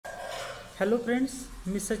Hello friends,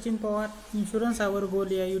 me Sachin Pawar insurance our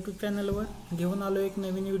goal या YouTube चॅनलवर घेऊन आलो एक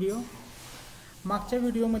नवीन व्हिडिओ। मागच्या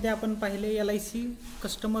व्हिडिओमध्ये आपण पाहिले LIC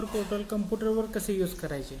कस्टमर पोर्टल कम्प्युटरवर कसे यूज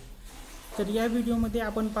करायचे। तर या व्हिडिओमध्ये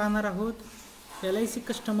आपण पाहणार आहोत LIC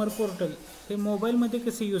कस्टमर पोर्टल हे मोबाईलमध्ये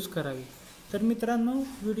कसे यूज करावे। तर मित्रांनो,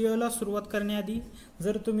 व्हिडिओला सुरुवात करण्याआधी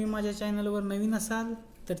जर तुम्ही माझ्या चॅनलवर नवीन असाल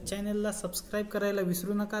तर चॅनलला सबस्क्राइब करायला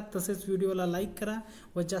विसरू नका। तसेच व्हिडिओला लाईक करा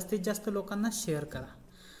व जास्तीत जास्त लोकांना शेअर करा।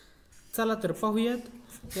 चला तर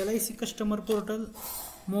पाहूयात LIC कस्टमर पोर्टल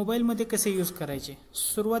मोबाईलमध्ये कसे यूज करायचे।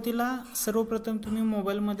 सुरुवातीला सर्वप्रथम तुम्ही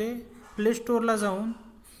मोबाईलमध्ये प्ले स्टोअरला जाऊन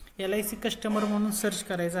LIC कस्टमर म्हणून सर्च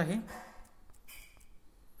करायचं आहे।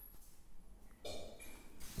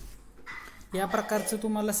 या प्रकारचं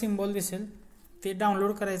तुम्हाला सिंबल दिसेल, ते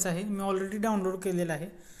डाउनलोड करायचं आहे। मी ऑलरेडी डाउनलोड केलेलं आहे,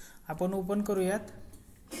 आपण ओपन करूयात।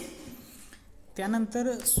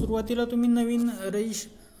 त्यानंतर सुरुवातीला तुम्ही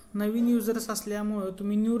नवीन युजर्स असल्यामुळे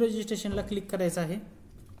तुम्ही न्यू रजिस्ट्रेशनला क्लिक करायचं आहे।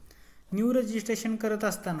 न्यू रजिस्ट्रेशन करत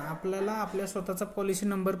असताना आपल्याला आपल्या स्वतःचा पॉलिसी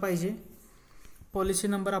नंबर पाहिजे। पॉलिसी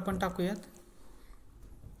नंबर आपण टाकूयात।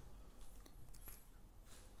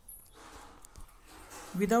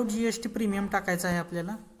 विदाउट GST प्रीमियम टाकायचा आहे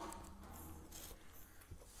आपल्याला।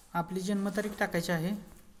 आपली जन्मतारीख टाकायची आहे,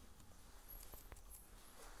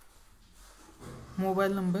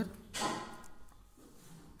 mobile number,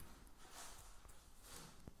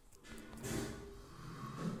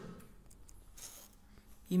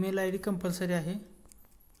 email ID compulsory आहे।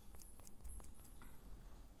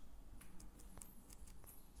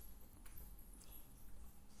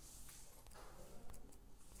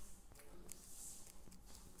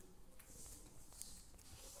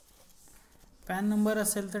 पॅन नंबर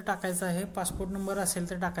असेल तर टाकायचा आहे, पासपोर्ट नंबर असेल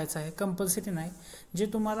तर टाकायचा आहे, कंपल्सरी नाही। जे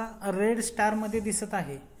तुम्हाला रेड स्टार मध्ये दिसत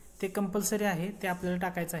आहे ते कंपल्सरी आहे, ते आपल्याला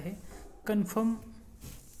टाकायचं आहे। कन्फर्म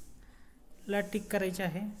ला टिक करायचे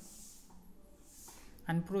आहे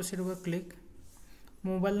आणि प्रोसीडवर क्लिक।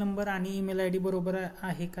 मोबाईल नंबर आणि ईमेल ID बरोबर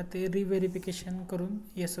आहे का ते रिव्हेरिफिकेशन करून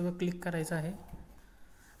यासवर क्लिक करायचं आहे।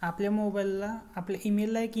 आपल्या मोबाईलला आपल्या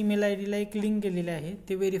ईमेलला एक ईमेल ID ला एक लिंक गेलेली आहे,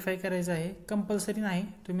 ते व्हेरीफाय करायचं आहे। कंपल्सरी नाही,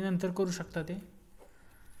 तुम्ही नंतर करू शकता ते।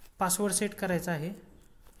 पासवर्ड सेट करायचा आहे।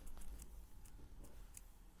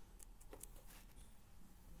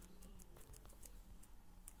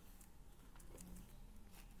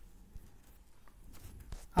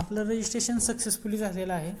 आपलं रजिस्ट्रेशन सक्सेसफुली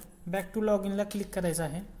झालेलं आहे। बॅक टू लॉग इनला क्लिक करायचं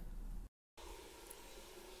आहे।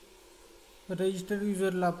 रजिस्टर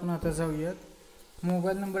युजरला आपण आता जाऊयात।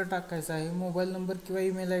 मोबाईल नंबर टाकायचा आहे। मोबाईल नंबर किंवा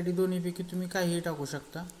ईमेल ID दोन्हीपैकी तुम्ही काहीही टाकू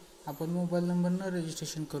शकता। आपण मोबाईल नंबरनं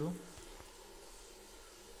रजिस्ट्रेशन करू।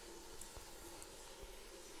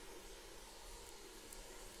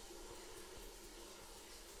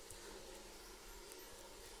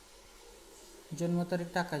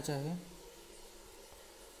 जन्मतारीख टाकायची आहे।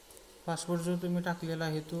 पासवर्ड जो तुम्ही टाकलेला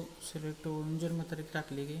आहे तो सिलेक्ट करून जन्मतारीख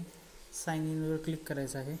टाकली की साइन इन वर क्लिक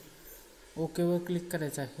करायचं आहे। ओके वर क्लिक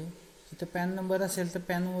करायचं आहे। इथं पॅन नंबर असेल तर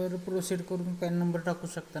पॅनवर प्रोसीड करून पॅन नंबर टाकू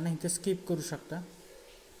शकता, नाही तर स्किप करू शकता।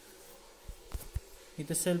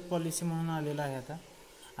 इथं सेल्फ पॉलिसी म्हणून आलेला आहे।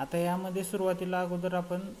 आता यामध्ये सुरुवातीला अगोदर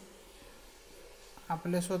आपण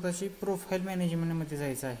आपल्या स्वतःची प्रोफाईल मॅनेजमेंटमध्ये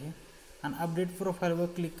जायचं आहे आणि अपडेट प्रोफाईलवर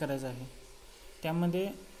क्लिक करायचं आहे। त्यामध्ये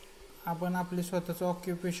आपण आपले स्वतःचं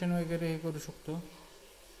ऑक्युपेशन वगैरे हे करू शकतो।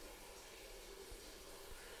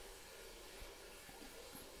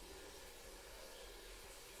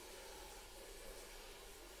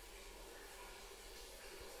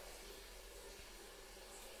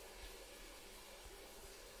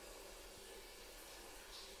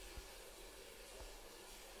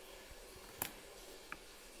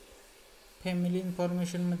 फॅमिली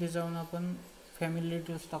इन्फॉर्मेशनमध्ये जाऊन आपण फॅमिली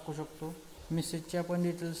डिटेल्स टाकू शकतो। मेसेजचे आपण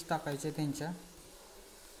डिटेल्स टाकायचे त्यांच्या।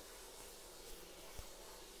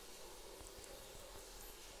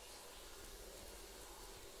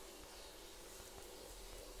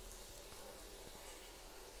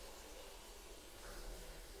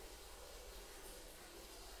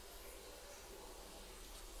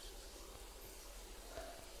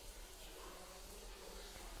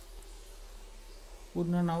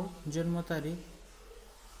 पूर्ण नाव,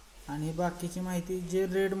 जन्मतारीख आणि बाकीची माहिती जे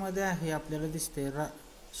रेडमध्ये आहे आपल्याला दिसते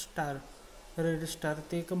रेड स्टार,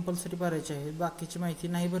 ते कंपल्सरी भरायचे आहे। बाकीची माहिती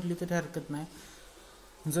नाही भरली तरी हरकत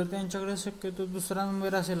नाही। जर त्यांच्याकडे शक्यतो दुसरा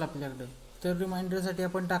नंबर असेल आपल्याकडे तर रिमाइंडरसाठी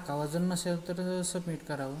आपण टाकावा, जर नसेल तर सबमिट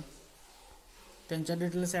करावं। त्यांच्या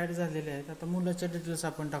डिटेल्स ॲड झालेले आहेत। आता मुलाच्या डिटेल्स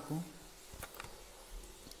आपण टाकू।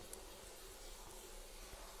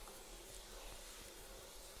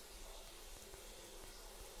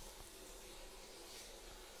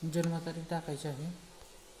 जन्मतारीख टाकायची आहे।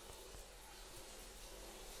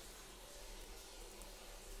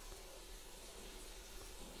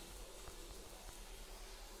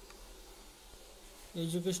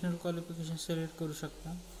 एज्युकेशनल क्वालिफिकेशन सिलेक्ट करू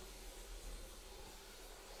शकता.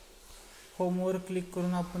 होमवर क्लिक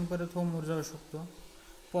करून आपण परत होमवर जाऊ शकतो.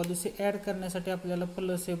 पॉलिसी ॲड करण्यासाठी आपल्याला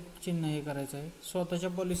प्लस हे चिन्ह हे करायचं आहे. स्वतःच्या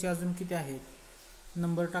पॉलिसी अजून किती आहेत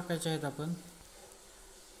नंबर टाकायचे आहेत. आपण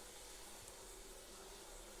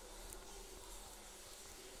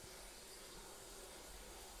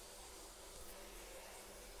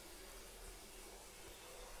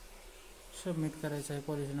सबमिट करायचं आहे.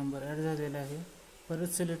 पॉलिसी नंबर ॲड झालेला आहे. परत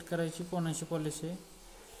सिलेक्ट करायची कोणाची पॉलिसी आहे,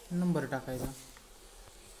 नंबर टाकायचा.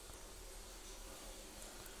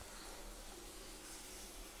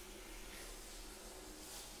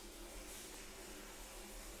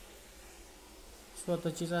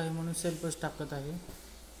 स्वतःचीच आहे म्हणून सेल्फच टाकत आहे.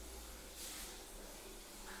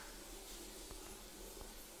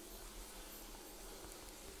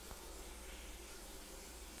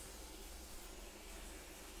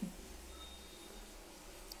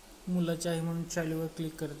 मुलाची आहे म्हणून चाईल्डवर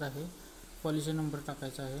क्लिक करत आहे. पॉलिसी नंबर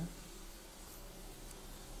टाकायचा आहे.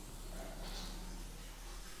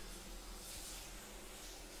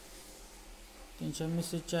 त्यांच्या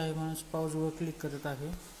मिसेसची आहे म्हणून स्पाउसवर क्लिक करत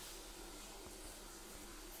आहे.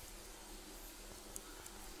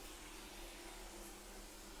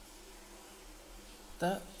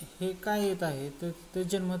 आता हे काय येत आहे तर ते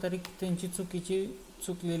जन्मतारीख त्यांची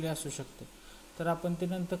चुकलेली असू शकते. तर आपण ते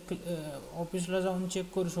नंतर ऑफिसला जाऊन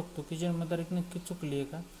चेक करू शकतो की जन्मतारीख नक्की चुकली आहे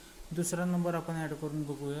का. दुसरा नंबर आपण ॲड करून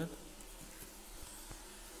बघूयात.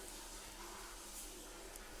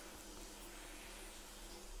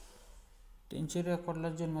 त्यांची रेकॉर्डला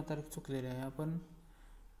जन्मतारीख चुकलेली आहे. आपण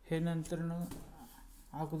हे नंतर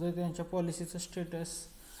अगोदर त्यांच्या पॉलिसीचं स्टेटस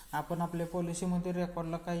आपण आपल्या पॉलिसीमध्ये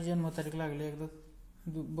रेकॉर्डला काय जन्मतारीख लागली एकदा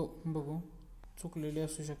बघू. चुकलेली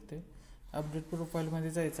असू शकते. अपडेट प्रोफाईलमध्ये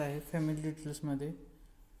जायचं आहे. फॅमिली डिटेल्समध्ये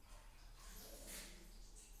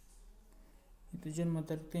इथे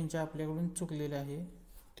जन्मतारीख त्यांच्या आपल्याकडून चुकलेली आहे,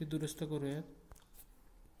 ती दुरुस्त करूयात.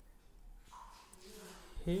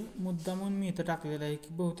 हे मुद्दामून मी इथं टाकलेलं आहे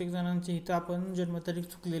की बहुतेक जणांची इथं आपण जन्मतारीख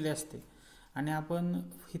चुकलेली असते आणि आपण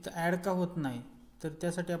इथं ॲड का होत नाही, तर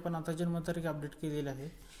त्यासाठी आपण आता जन्मतारीख अपडेट केलेली आहे.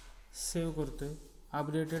 सेव्ह करतोय.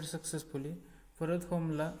 Updated successfully. परत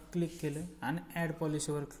होमला क्लिक केलं आणि ॲड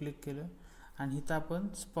पॉलिसीवर क्लिक केलं आणि इथं आपण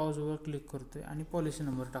स्पाउसवर क्लिक करतोय आणि पॉलिसी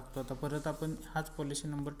नंबर टाकतो. आता परत आपण हाच पॉलिसी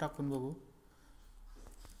नंबर टाकून बघू.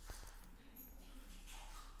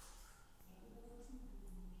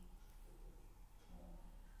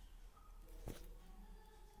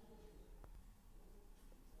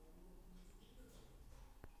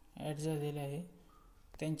 ॲड झालेले आहे.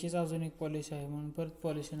 त्यांचीच अजून एक पॉलिसी आहे म्हणून परत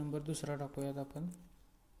पॉलिसी नंबर दुसरा टाकूयात आपण.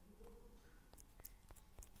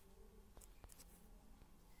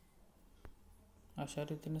 अशा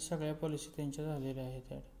रीतीने सगळ्या पॉलिसी त्यांच्या झालेल्या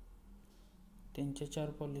आहेत ॲड. त्यांच्या 4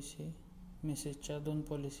 पॉलिसी, मिसेसच्या 2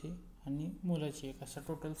 पॉलिसी आणि मुलाची 1, अशा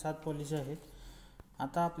टोटल 7 पॉलिसी आहेत.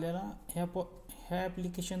 आता आपल्याला ह्या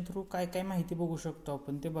ॲप्लिकेशन थ्रू काय काय माहिती बघू शकतो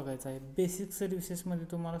आपण ते बघायचं आहे. बेसिक सर्व्हिसेसमध्ये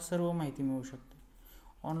तुम्हाला सर्व माहिती मिळू शकते.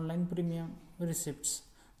 ऑनलाईन प्रीमियम रिसिप्ट्स,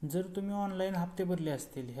 जर तुम्ही ऑनलाईन हप्ते भरले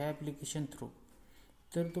असतील ह्या ॲप्लिकेशन थ्रू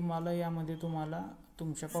तर तुम्हाला यामध्ये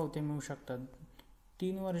तुमच्या पावत्या मिळू शकतात.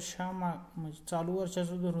 3 म्हणजे चालू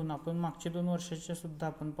वर्षाचं धरून आपण मागच्या 2 वर्षाच्या सुद्धा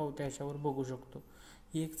आपण पावत्या ह्याच्यावर बघू शकतो.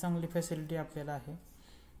 ही एक चांगली फॅसिलिटी आपल्याला आहे.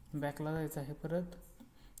 बॅकला जायचं आहे. परत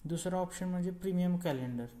दुसरा ऑप्शन म्हणजे प्रीमियम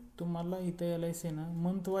कॅलेंडर. तुम्हाला इथं LIC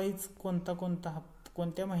मंथ वाईज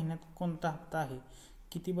कोणत्या महिन्यात कोणता हप्ता आहे,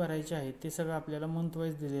 किती भरायचे आहे ते सगळं आपल्याला मंथ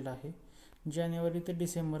वाईज दिलेलं आहे. जानेवारी ते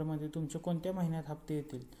डिसेंबरमध्ये तुमचे कोणत्या महिन्यात हप्ते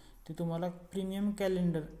येतील ते तुम्हाला प्रीमियम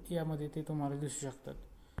कॅलेंडर यामध्ये ते तुम्हाला दिसू शकतात.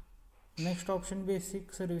 Next option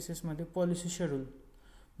basic सर्व्हिसेसमध्ये policy schedule,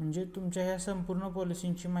 म्हणजे तुमच्या ह्या संपूर्ण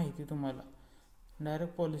पॉलिसींची माहिती तुम्हाला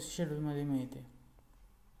डायरेक्ट पॉलिसी शेड्यूलमध्ये मिळते.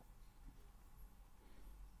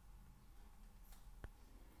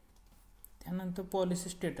 त्यानंतर पॉलिसी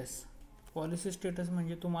स्टेटस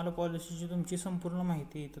म्हणजे तुम्हाला पॉलिसीची तुमची संपूर्ण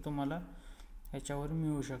माहिती इथं तुम्हाला ह्याच्यावर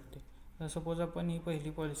मिळू शकते. तर सपोज आपण ही पहिली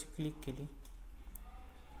पॉलिसी क्लिक केली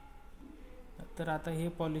तर आता हे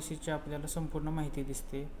पॉलिसीची आपल्याला संपूर्ण माहिती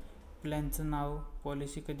दिसते. प्लॅनचं नाव,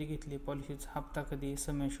 पॉलिसी कधी घेतली, पॉलिसीचा हप्ता कधी,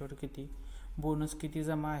 सम एश्योर्ड किती, बोनस किती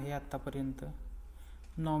जमा आहे आत्तापर्यंत,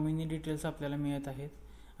 नॉमिनी डिटेल्स आपल्याला मिळत आहेत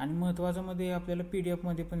आणि महत्त्वाचं मध्ये आपल्याला PDF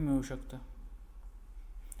मध्ये पण मिळू शकतं.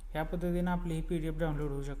 ह्या पद्धतीने आपली ही PDF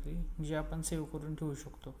डाउनलोड होऊ शकते, जी आपण सेव्ह करून ठेवू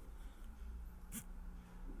शकतो.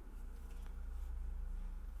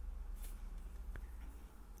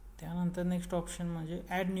 त्यानंतर नेक्स्ट ऑप्शन म्हणजे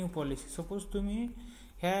ॲड न्यू पॉलिसी. सपोज तुम्ही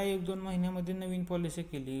ह्या 1-2 महिन्यामध्ये नवीन पॉलिसी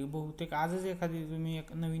केली, बहुतेक आजच एखादी तुम्ही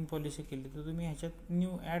एक नवीन पॉलिसी केली तर तुम्ही ह्याच्यात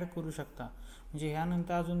न्यू ॲड करू शकता. म्हणजे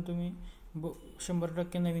ह्यानंतर अजून तुम्ही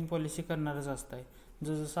 100% नवीन पॉलिसी करणारच असताय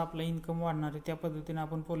जसं आपला इन्कम वाढणार आहे त्या पद्धतीने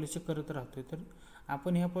आपण पॉलिसी करत राहतोय. तर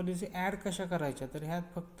आपण ह्या पॉलिसी ॲड कशा करायच्या, तर ह्यात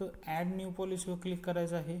फक्त ॲड न्यू पॉलिसीवर क्लिक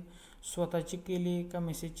करायचं आहे. स्वतःची केली का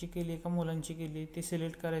मेसेजची केली का मुलांची केली ते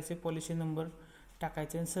सिलेक्ट करायचे, पॉलिसी नंबर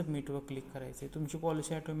टाकायचे आणि सबमिटवर क्लिक करायचे. तुमची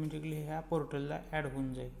पॉलिसी ऑटोमॅटिकली ह्या पोर्टलला ॲड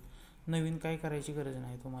होऊन जाईल. नवीन काही करायची गरज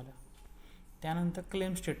नाही तुम्हाला. त्यानंतर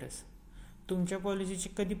क्लेम स्टेटस, तुमच्या पॉलिसीचे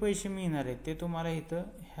कधी पैसे मिळणार आहेत ते तुम्हाला इथं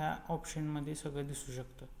ह्या ऑप्शनमध्ये सगळं दिसू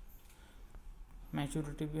शकतं.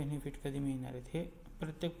 मॅच्युरिटी बेनिफिट कधी मिळणार आहेत हे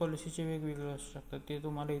प्रत्येक पॉलिसीचे वेगवेगळे असू शकतात, ते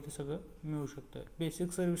तुम्हाला इथं सगळं मिळू शकतं.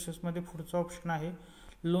 बेसिक सर्व्हिसेसमध्ये पुढचं ऑप्शन आहे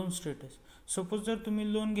लोन स्टेटस. सपोज जर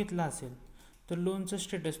तुम्ही लोन घेतला असेल तर लोनचं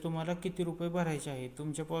स्टेटस तुम्हाला किती रुपये भरायचे आहे,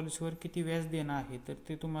 तुमच्या पॉलिसीवर किती व्याज देणं आहे, तर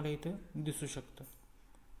ते तुम्हाला इथं दिसू शकतं.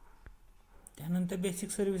 त्यानंतर बेसिक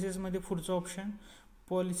सर्व्हिसेसमध्ये पुढचं option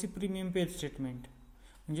policy premium paid statement,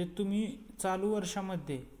 म्हणजे तुम्ही चालू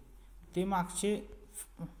वर्षामध्ये ते मागचे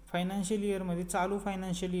फायनान्शियल इयरमध्ये चालू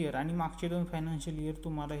फायनान्शियल इयर आणि मागचे 2 फायनान्शियल इयर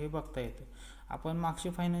तुम्हाला हे बघता येतं. आपण मागचे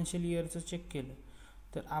फायनान्शियल इयरचं चेक केलं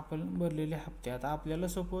तर आपण भरलेले हप्ते, आता आपल्याला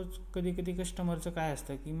सपोज कधी कधी कस्टमरचं काय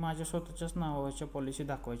असतं की माझ्या स्वतःच्याच नावाच्या पॉलिसी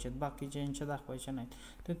दाखवायच्यात, बाकीच्यांच्या दाखवायच्या नाहीत,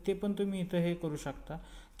 तर ते पण तुम्ही इथं हे करू शकता.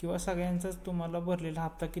 किंवा सगळ्यांचाच तुम्हाला भरलेला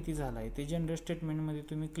हप्ता किती झाला आहे ते जनरल स्टेटमेंटमध्ये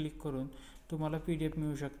तुम्ही क्लिक करून तुम्हाला PDF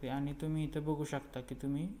मिळू शकते आणि तुम्ही इथं बघू शकता की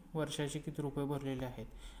तुम्ही वर्षाचे किती रुपये भरलेले आहेत.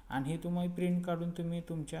 आणि हे तुम्ही प्रिंट काढून तुम्ही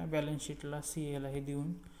तुमच्या बॅलन्स शीटला CA ला हे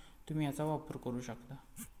देऊन तुम्ही याचा वापर करू शकता.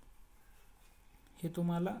 हे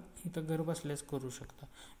तुम्हाला इथं घर बसल्यास करू शकता.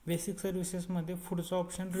 बेसिक सर्व्हिसेसमध्ये पुढचा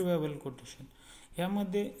ऑप्शन रिवायवल कोटेशन.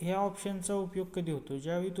 ह्यामध्ये ह्या ऑप्शनचा उपयोग कधी होतो,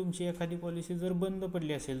 ज्यावेळी तुमची एखादी पॉलिसी जर बंद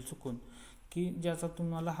पडली असेल चुकून, की ज्याचा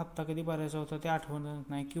तुम्हाला हप्ता कधी भरायचा होता ते आठवणच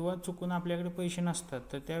नाही, किंवा चुकून आपल्याकडे पैसे नसतात,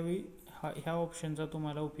 तर त्यावेळी ह्या ऑप्शनचा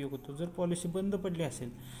तुम्हाला उपयोग होतो. जर पॉलिसी बंद पडली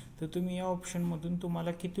असेल तर तुम्ही या ऑप्शनमधून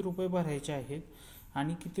तुम्हाला किती रुपये भरायचे आहेत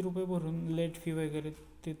आणि किती रुपये भरून लेट फी वगैरे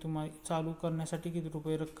ते तुम्हाला चालू करण्यासाठी किती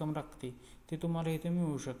रुपये रक्कम लागते ते तुम्हाला इथे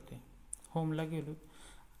मिळू शकते. होमला गेलो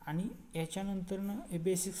आणि याच्यानंतर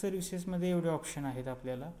बेसिक सर्व्हिसेसमध्ये एवढे ऑप्शन आहेत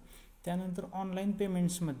आपल्याला. त्यानंतर ऑनलाईन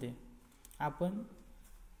पेमेंट्समध्ये आपण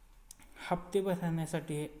हप्ते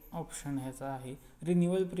भरण्यासाठी हे ऑप्शन ह्याचा आहे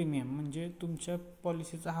रिन्युअल प्रीमियम, म्हणजे तुमच्या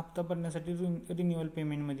पॉलिसीचा हप्ता भरण्यासाठी रिन्युअल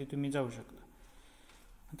पेमेंटमध्ये तुम्ही जाऊ शकता.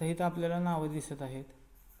 आता इथं आपल्याला नावं दिसत आहेत,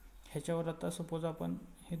 ह्याच्यावर आता सपोज आपण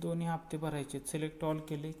हे दोन्ही हप्ते भरायचे, सिलेक्ट ऑल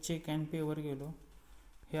केले, चेक अँड पेवर गेलो,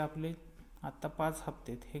 हे आपले आत्ता 5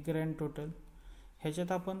 हप्ते आहेत, हे ग्रँड टोटल.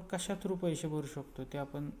 ह्याच्यात आपण कशा थ्रू पैसे भरू शकतो ते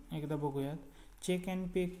आपण एकदा बघूयात. चेक अँड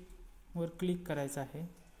पेवर क्लिक करायचं आहे.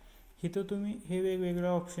 इथं तुम्ही हे वेगवेगळे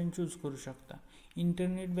ऑप्शन चूज करू शकता.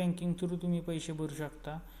 इंटरनेट बँकिंग थ्रू तुम्ही पैसे भरू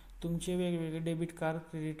शकता. तुमचे वेगवेगळे debit card,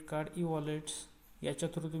 credit card, E-wallets याच्या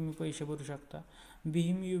थ्रू तुम्ही पैसे भरू शकता.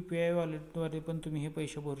 भीम UPI वॉलेटद्वारे पण तुम्ही हे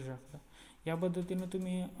पैसे भरू शकता. या पद्धतीने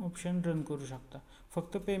तुम्ही हे ऑप्शन रन करू शकता.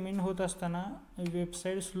 फक्त पेमेंट होत असताना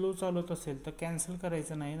वेबसाईट स्लो चालत असेल तर कॅन्सल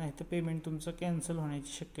करायचं नाही, नाहीतर पेमेंट तुमचं कॅन्सल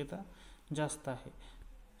होण्याची शक्यता जास्त आहे.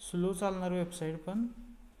 स्लो चालणार वेबसाईट पण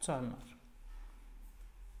चालणार.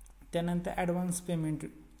 त्यानंतर ॲडव्हान्स पेमेंट,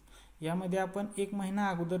 यामध्ये आपण 1 महिना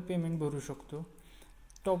अगोदर पेमेंट भरू शकतो.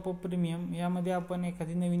 टॉपअप प्रीमियम, यामध्ये आपण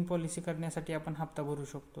एखादी नवीन पॉलिसी करण्यासाठी आपण हप्ता भरू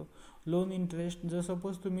शकतो. लोन इंटरेस्ट, जर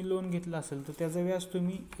सपोज तुम्ही लोन घेतलं असेल तर त्याचं व्याज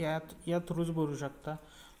तुम्ही या थ्रूच भरू शकता.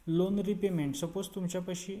 लोन रिपेमेंट, सपोज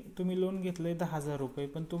तुमच्यापाशी तुम्ही लोन घेतलं आहे 10,000 रुपये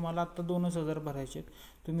पण तुम्हाला आत्ता 2,000 भरायचे,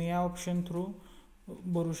 तुम्ही या ऑप्शन थ्रू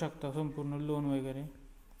भरू शकता संपूर्ण लोन वगैरे.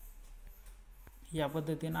 या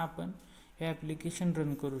पद्धतीने आपण हे ॲप्लिकेशन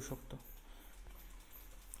रन करू शकतो.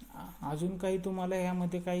 अजून काही तुम्हाला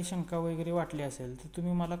यामध्ये काही शंका वगैरे वाटली असेल तर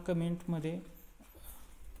तुम्ही मला कमेंटमध्ये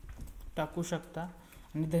टाकू शकता.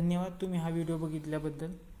 आणि धन्यवाद तुम्ही हा व्हिडिओ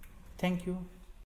बघितल्याबद्दल. थँक्यू.